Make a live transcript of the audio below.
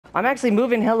I'm actually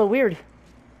moving hella weird.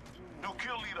 New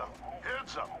kill leader.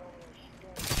 Heads up.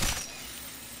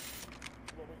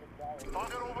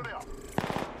 Target over there.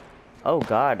 Oh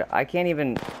god, I can't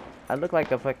even. I look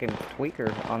like a fucking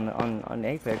tweaker on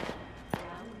Apex.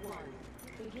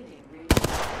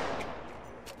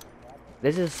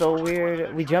 This is so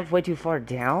weird. We jumped way too far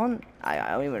down. I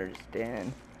don't even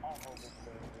understand.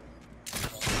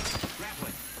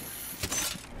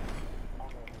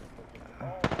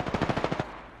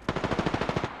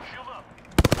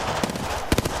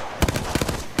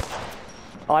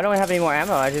 Oh, I don't have any more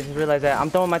ammo. I just realized that. I'm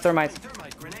throwing my thermites.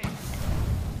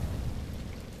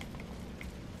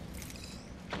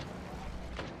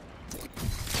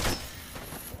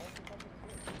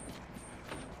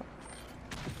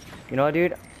 You know what,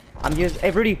 dude?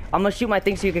 Hey, Rudy, I'm gonna shoot my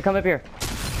thing so you can come up here.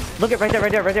 Look at right there,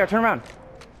 right there, right there. Turn around.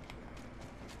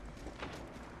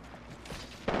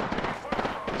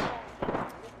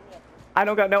 I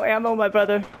don't got no ammo, my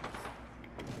brother.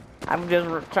 I'm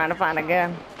just trying to find a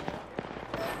gun.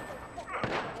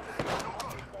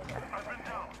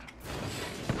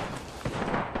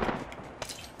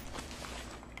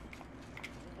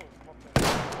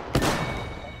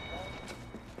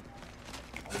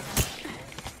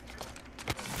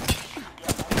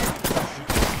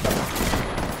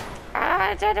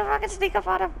 I tried to fucking sneak up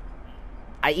on him.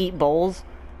 I eat bowls.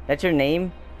 That's your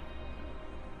name?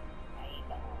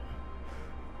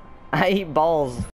 I eat balls.